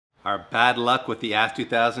Our bad luck with the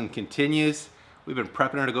S2000 continues. We've been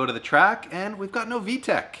prepping her to go to the track and we've got no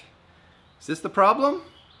VTEC. Is this the problem?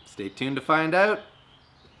 Stay tuned to find out.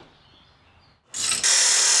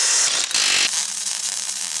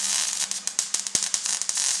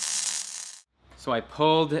 So I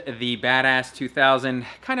pulled the BADASS2000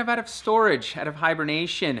 kind of out of storage, out of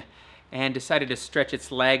hibernation, and decided to stretch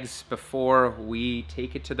its legs before we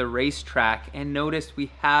take it to the racetrack, and noticed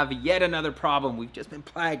we have yet another problem. We've just been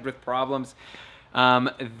plagued with problems.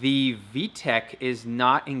 The VTEC is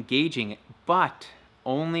not engaging, but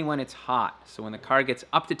only when it's hot. So when the car gets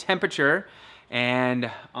up to temperature,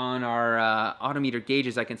 and on our odometer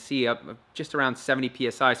gauges I can see up just around 70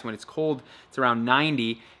 psi, so when it's cold it's around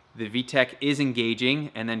 90, the VTEC is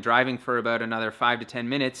engaging, and then driving for about another 5 to 10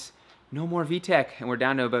 minutes, no more VTEC, and we're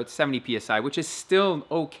down to about 70 psi, which is still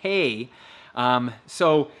okay.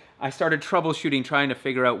 So I started troubleshooting, trying to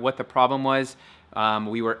figure out what the problem was.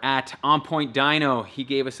 We were at On Point Dyno. He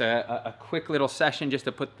gave us a quick little session just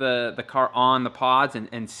to put the car on the pods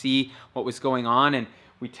and see what was going on, and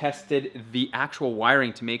we tested the actual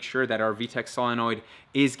wiring to make sure that our VTEC solenoid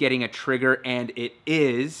is getting a trigger, and it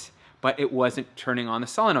is, but it wasn't turning on the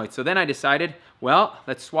solenoid. So then I decided, well,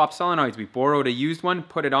 let's swap solenoids. We borrowed a used one,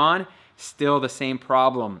 put it on, still the same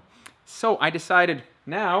problem. So I decided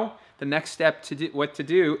now the next step to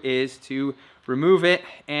do is to remove it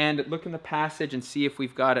and look in the passage and see if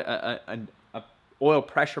we've got a oil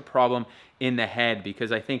pressure problem in the head,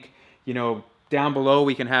 because I think, you know, down below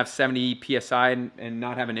we can have 70 psi and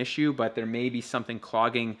not have an issue, but there may be something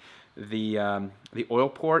clogging the oil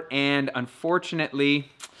port. And unfortunately,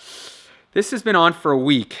 this has been on for a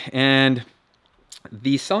week, and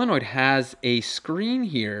the solenoid has a screen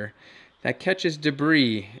here that catches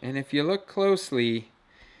debris, and if you look closely,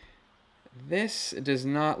 this does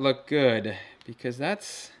not look good, because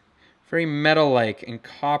that's very metal-like and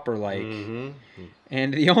copper-like.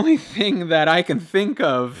 And the only thing that I can think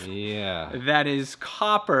of that is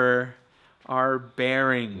copper are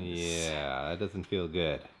bearings. Yeah, that doesn't feel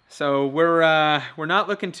good. So we're not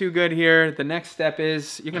looking too good here. The next step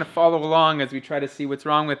is, you're gonna follow along as we try to see what's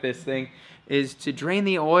wrong with this thing, is to drain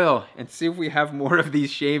the oil and see if we have more of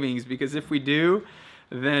these shavings, because if we do,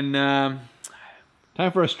 then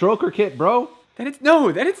time for a stroker kit, bro. Then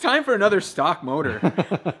it's time for another stock motor.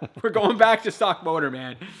 We're going back to stock motor,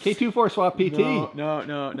 man. K24 swap PT.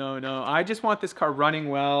 No. I just want this car running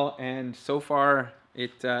well, and so far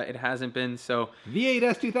it hasn't been. So V8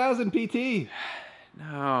 S2000 PT.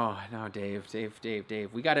 No, Dave.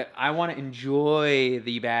 I want to enjoy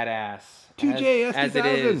the badass 2J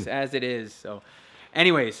S2000 as it is. So,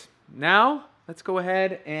 anyways, now let's go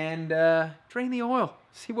ahead and drain the oil.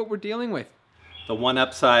 See what we're dealing with. The one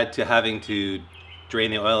upside to having to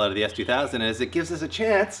drain the oil out of the S2000 is it gives us a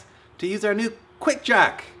chance to use our new quick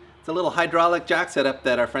jack. It's a little hydraulic jack setup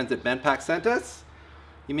that our friends at BenPack sent us.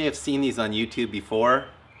 You may have seen these on YouTube before.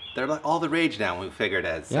 They're like all the rage now, we figured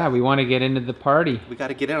as. Yeah, we want to get into the party. We got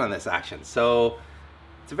to get in on this action. So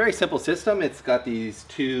it's a very simple system. It's got these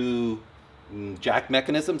two jack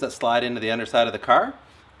mechanisms that slide into the underside of the car.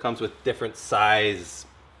 Comes with different size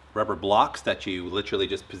rubber blocks that you literally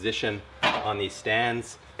just position on these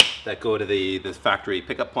stands that go to the factory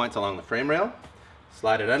pickup points along the frame rail.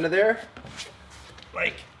 Slide it under there,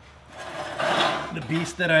 like the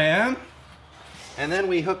beast that I am. And then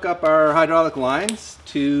we hook up our hydraulic lines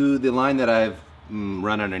to the line that I've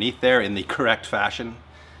run underneath there in the correct fashion.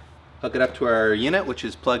 Hook it up to our unit, which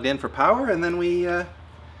is plugged in for power, and then we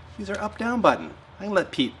use our up-down button. I can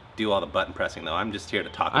let Pete do all the button pressing though. I'm just here to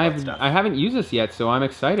talk about stuff. I haven't used this yet, so I'm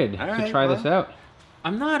excited to try this out.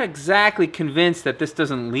 I'm not exactly convinced that this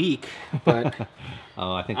doesn't leak, but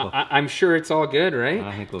oh, I think I'm sure it's all good, right?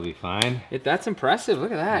 I think we'll be fine. That's impressive.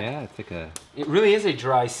 Look at that. Yeah, it's like it really is a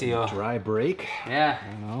dry seal. Dry brake. Yeah.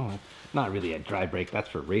 I don't know. Not really a dry brake. That's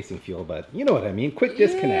for racing fuel, but you know what I mean. Quick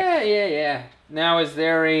disconnect. Yeah. Now, is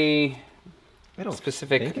there a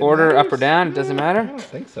specific order, up or down? It doesn't matter? I don't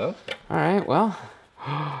think so. All right. Well,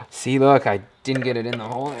 see, look, I didn't get it in the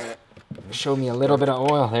hole. Show me a little bit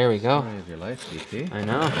of oil. There we go. Have your lights, DT. I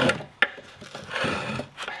know.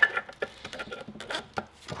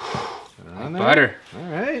 Butter.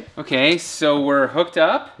 All right. Okay, so we're hooked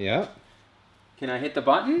up. Yeah. Can I hit the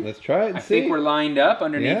button? Let's try it and I think we're lined up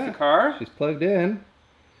underneath the car. She's plugged in.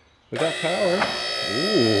 We got power.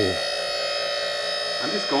 Ooh. I'm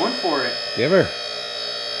just going for it. Give her.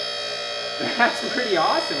 That's pretty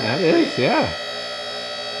awesome. That is, yeah.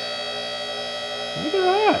 Look at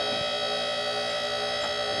that.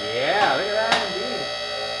 Yeah, look at that indeed.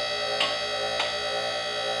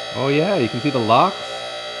 Oh yeah, you can see the locks.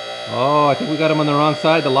 Oh, I think we got them on the wrong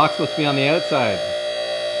side. The lock's supposed to be on the outside.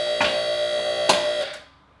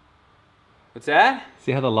 What's that?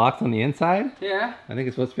 See how the lock's on the inside? Yeah. I think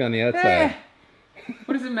it's supposed to be on the outside.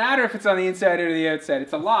 What does it matter if it's on the inside or the outside?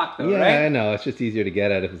 It's a lock though, yeah, right? Yeah, I know. It's just easier to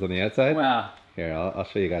get at if it's on the outside. Well. Here, I'll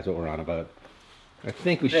show you guys what we're on about. I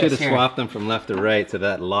think we should have swapped them from left to right so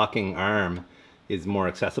that locking arm is more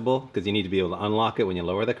accessible, because you need to be able to unlock it when you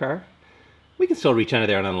lower the car. We can still reach under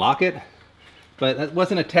there and unlock it, but that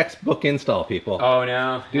wasn't a textbook install, people. Oh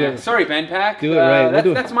no. Sorry, BenPack. Do it right.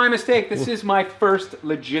 That's my mistake. This is my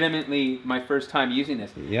legitimately my first time using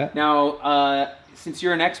this. Yeah. Now, since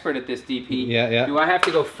you're an expert at this, DP, yeah. do I have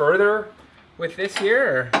to go further with this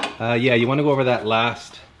here? Or? Yeah, you want to go over that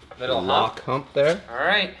last little lock hump there. All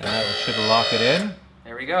right. And that should lock it in.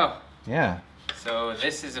 There we go. Yeah. So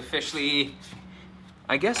this is officially,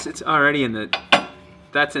 I guess it's already in the,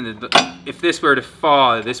 that's in the, if this were to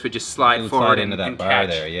fall, this would just slide forward into that bar catch.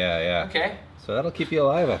 there. Yeah. Okay. So that'll keep you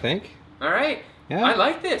alive, I think. All right. Yeah. I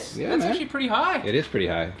like this. Yeah, That's man. actually pretty high. It is pretty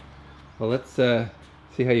high. Well, let's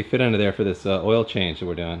see how you fit under there for this oil change that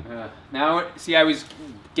we're doing. Now, see, I was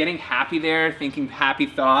getting happy there, thinking happy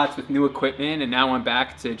thoughts with new equipment, and now I'm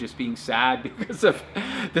back to just being sad because of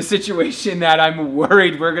the situation that I'm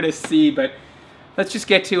worried we're gonna see, but let's just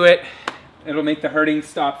get to it. It'll make the hurting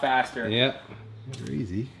stop faster. Yeah, very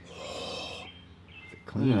easy.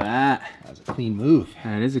 Look at that. That's a clean move.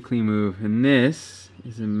 That is a clean move, and this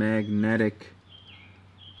is a magnetic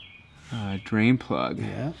drain plug.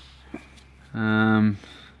 Yeah. And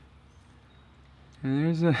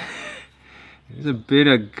there's a bit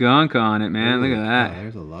of gunk on it, man. Look at that.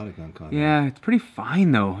 There's a lot of gunk on it. Yeah, it's pretty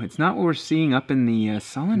fine though. It's not what we're seeing up in the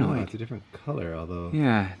solenoid. No, it's a different color, although.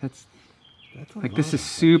 Yeah, that's like this is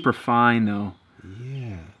super fine though.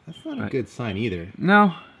 Yeah, that's not a good sign either.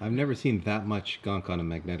 No. I've never seen that much gunk on a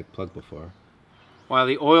magnetic plug before. While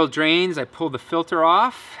the oil drains, I pulled the filter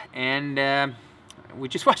off, and we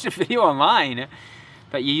just watched a video online.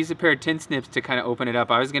 But you use a pair of tin snips to kind of open it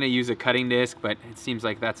up. I was gonna use a cutting disc, but it seems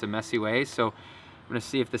like that's a messy way. So I'm gonna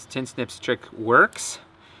see if this tin snips trick works.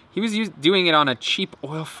 He was doing it on a cheap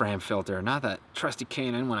oil fram filter, not that trusty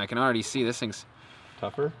K&N one. I can already see this thing's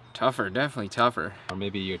tougher. Tougher, definitely tougher. Or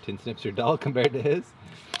maybe your tin snips are dull compared to his.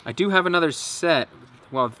 I do have another set.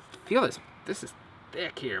 Well, feel this. This is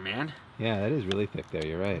thick here, man. Yeah, that is really thick there.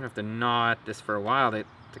 You're right. I'm gonna have to gnaw at this for a while to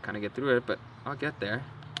kind of get through it, but I'll get there.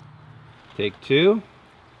 Take two.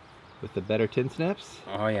 With the better tin snips?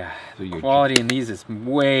 Oh yeah, so the quality in these is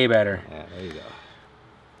way better. Yeah, there you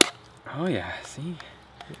go. Oh yeah, see?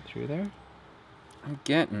 Get through there? I'm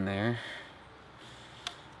getting there.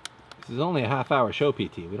 This is only a half-hour show,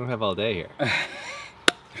 PT. We don't have all day here.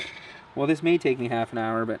 Well, this may take me half an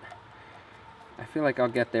hour, but I feel like I'll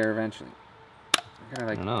get there eventually.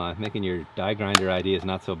 I don't know, I'm thinking your die grinder idea is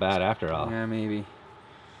not so bad after all. Yeah, maybe.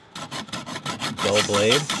 Dull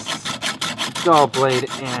blade? Dull blade,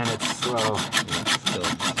 and it's slow. It's still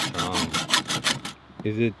strong.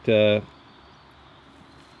 Is it a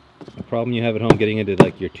problem you have at home getting into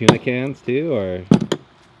like your tuna cans too, or?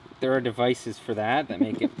 There are devices for that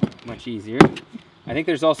make it much easier. I think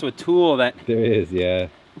there's also a tool that there is, yeah.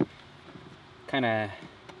 Kind of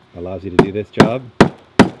allows you to do this job.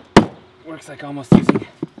 Works like almost using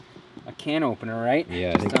a can opener, right?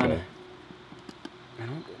 Yeah, I think so. I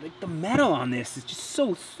don't like the metal on this. It's just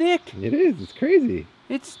so thick. It is. It's crazy.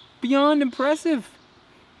 It's beyond impressive.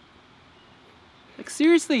 Like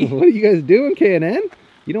seriously. What are you guys doing, K&N?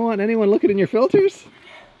 You don't want anyone looking in your filters?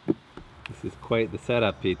 This is quite the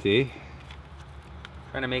setup, PT.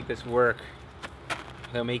 Trying to make this work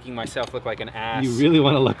without making myself look like an ass. You really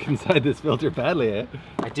want to look inside this filter badly, eh?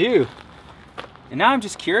 I do. And now I'm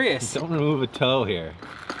just curious. Don't remove a toe here.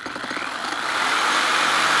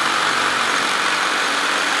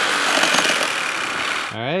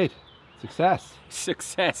 All right, success.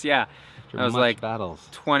 Success, yeah. After that was like battles.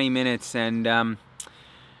 20 minutes, and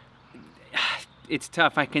it's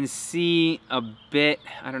tough. I can see a bit,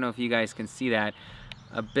 I don't know if you guys can see that,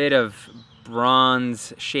 a bit of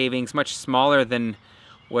bronze shavings, much smaller than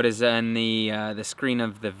what is on the screen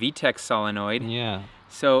of the VTEC solenoid. Yeah.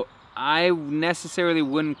 So I necessarily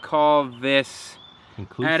wouldn't call this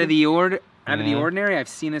conclusive? out of the ordinary. I've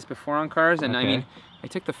seen this before on cars, and I mean, I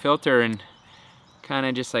took the filter and kind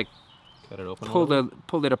of just like cut it open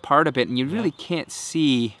pulled it apart a bit, and you really can't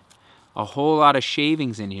see a whole lot of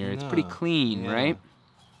shavings in here. It's pretty clean, right?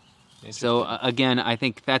 So again, I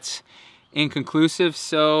think that's inconclusive.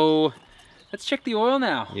 So let's check the oil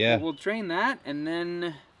now. Yeah. We'll drain that, and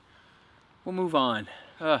then we'll move on.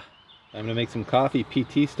 I'm gonna make some coffee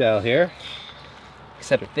PT style here.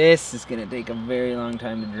 Except this is gonna take a very long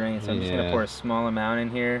time to drain, so I'm just gonna pour a small amount in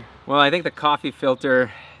here. Well, I think the coffee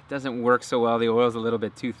filter doesn't work so well. The oil's a little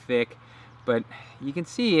bit too thick. but you can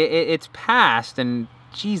see it's passed, and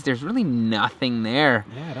geez, there's really nothing there.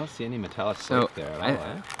 Yeah, I don't see any metallic flake there at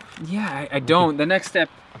all. Yeah, I don't. The next step,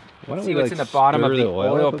 let's see what's in the bottom of the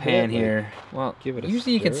oil pan here. Well,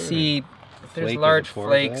 usually you can see if there's large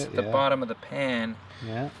flakes at the bottom of the pan.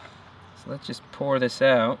 Yeah. So let's just pour this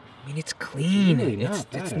out. I mean, it's clean.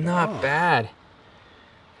 It's not bad.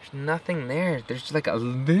 There's nothing there. There's like a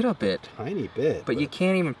little bit. Tiny bit. But you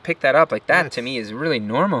can't even pick that up. Like that to me is really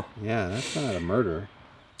normal. Yeah, that's not a murder.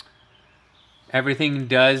 Everything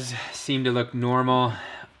does seem to look normal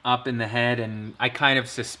up in the head, and I kind of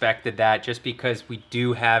suspected that just because we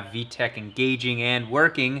do have VTEC engaging and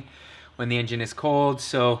working when the engine is cold.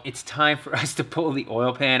 So it's time for us to pull the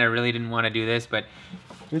oil pan. I really didn't want to do this, but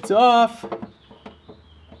it's off.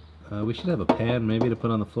 We should have a pan maybe to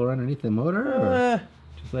put on the floor underneath the motor, or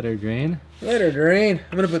just let her drain. Let her drain.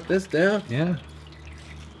 I'm gonna put this down. Yeah.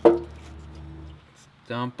 Let's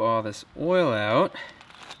dump all this oil out.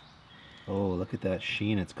 Oh, look at that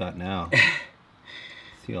sheen it's got now.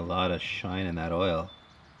 See a lot of shine in that oil.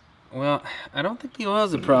 Well, I don't think the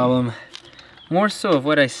oil's a problem. More so of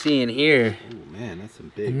what I see in here. Oh man, that's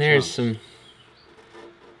some big. And there's chunks.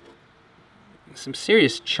 some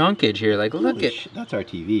serious chunkage here. Like, look at that's our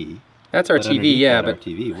TV. That's our TV, yeah. But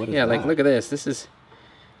RTV, what is yeah, that? like look at this.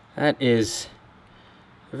 That is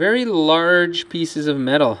very large pieces of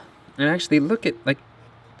metal. And actually, look at like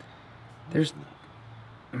there's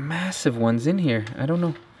massive ones in here. I don't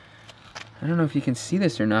know if you can see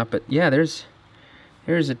this or not, but yeah, there's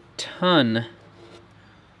a ton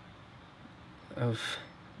of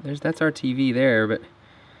that's our TV there, but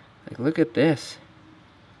like look at this.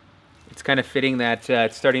 It's kind of fitting that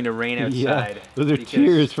it's starting to rain outside. Yeah, those are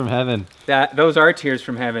tears from heaven. Those are tears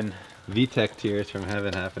from heaven. VTEC tears from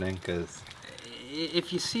heaven happening, because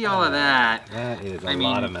if you see all of that, that is a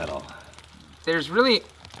lot of metal. There's really,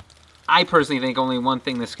 I personally think only one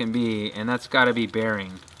thing this can be, and that's got to be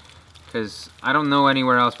bearing, because I don't know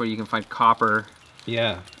anywhere else where you can find copper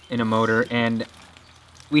in a motor. And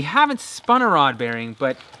we haven't spun a rod bearing,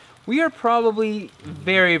 but we are probably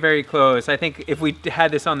very, very close. I think if we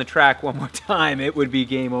had this on the track one more time, it would be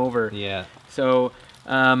game over. Yeah. So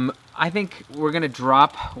I think we're gonna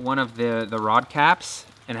drop one of the rod caps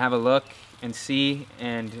and have a look and see,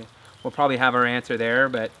 and we'll probably have our answer there,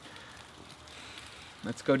 but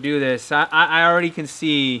let's go do this. I already can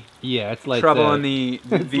see it's like trouble on the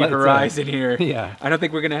horizon here. Yeah. I don't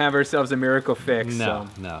think we're gonna have ourselves a miracle fix. No,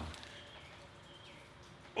 so. no.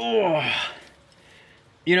 Oh,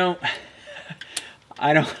 you know,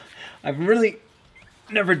 I've really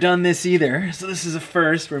never done this either. So this is a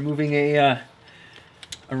first. We're moving a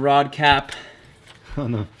rod cap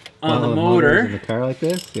on the motor in the car like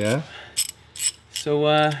this. Yeah.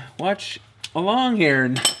 So watch along here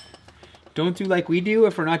and don't do like we do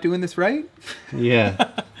if we're not doing this right.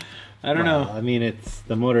 Yeah. I don't know. I mean,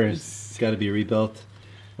 the motor has got to be rebuilt,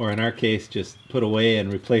 or in our case, just put away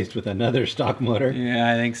and replaced with another stock motor.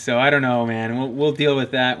 Yeah, I think so. I don't know, man. We'll deal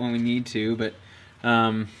with that when we need to, but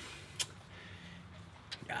I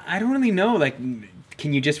don't really know. Like,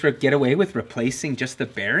 can you just get away with replacing just the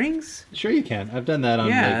bearings? Sure you can. I've done that on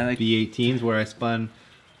like V18s where I spun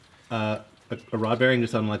a rod bearing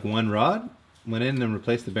just on like one rod, went in and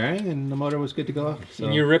replaced the bearing, and the motor was good to go. So.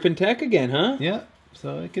 And you're ripping tech again, huh? Yeah,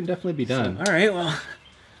 so it can definitely be done. So, all right, well,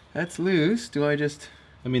 that's loose. Do I just...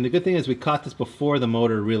 I mean, the good thing is we caught this before the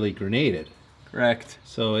motor really grenaded. Correct.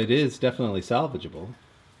 So it is definitely salvageable.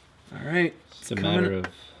 All right. It's a matter of,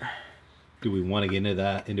 do we want to get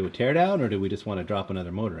into a teardown, or do we just want to drop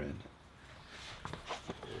another motor in?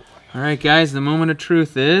 All right, guys, the moment of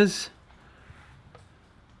truth is...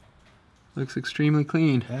 Looks extremely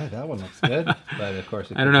clean. Yeah, that one looks good. But of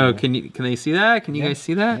course, I don't know. Can they see that? Can you guys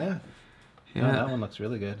see that? Yeah. No, that one looks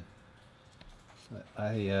really good.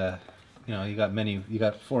 You know, you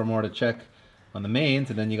got 4 more to check on the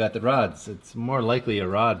mains, and then you got the rods. It's more likely a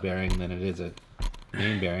rod bearing than it is a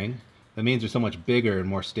main bearing. The mains are so much bigger and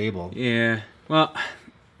more stable. Yeah. Well,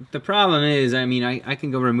 the problem is, I mean, I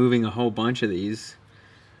can go removing a whole bunch of these,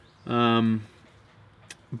 but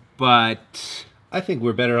I think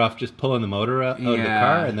we're better off just pulling the motor out of the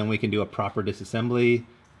car, and then we can do a proper disassembly,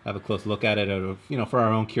 have a close look at it, for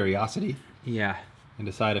our own curiosity. Yeah. And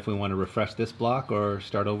decide if we want to refresh this block or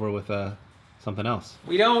start over with something else.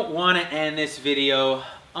 We don't want to end this video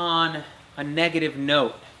on a negative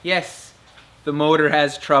note. Yes, the motor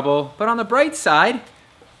has trouble, but on the bright side,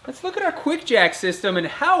 let's look at our quick jack system and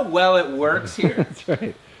how well it works here. That's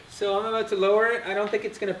right. So I'm about to lower it. I don't think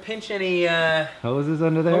it's going to pinch any hoses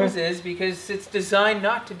under there? Hoses, because it's designed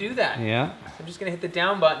not to do that. Yeah. So I'm just going to hit the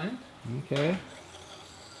down button. Okay.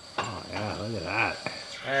 Oh yeah, look at that.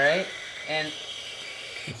 All right.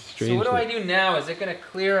 strangely. So what do I do now? Is it going to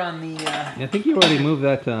clear on the... I think you already moved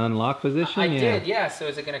that to unlock position. I did, yeah. So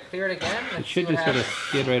is it going to clear it again? It should just sort of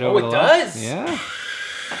skid right over the lock. Oh, it does? Yeah.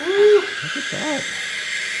 Woo. Look at that.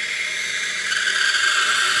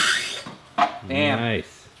 Damn.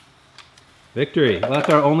 Nice. Victory. Well, that's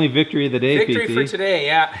our only victory of the day, Victory PT. for today,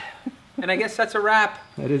 yeah. And I guess that's a wrap.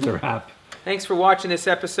 That is a wrap. Thanks for watching this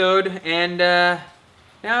episode. And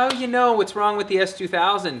now you know what's wrong with the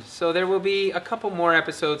S2000. So there will be a couple more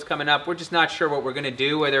episodes coming up. We're just not sure what we're going to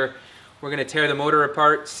do, whether we're going to tear the motor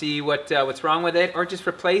apart, see what's wrong with it, or just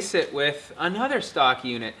replace it with another stock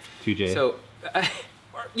unit. 2J. So,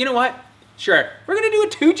 you know what? Sure, we're going to do a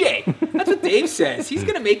 2J. That's what Dave says. He's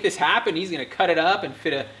going to make this happen. He's going to cut it up and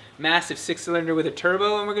fit a massive 6-cylinder with a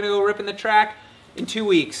turbo, and we're going to go ripping the track in 2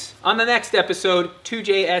 weeks. On the next episode,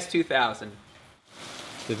 2J S2000.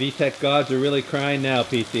 The VTEC gods are really crying now,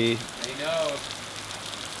 PT. I know.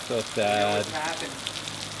 So I know sad. what's happened.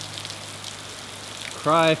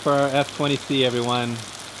 Cry for our F20C, everyone.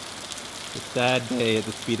 It's a sad day at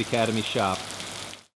the Speed Academy shop.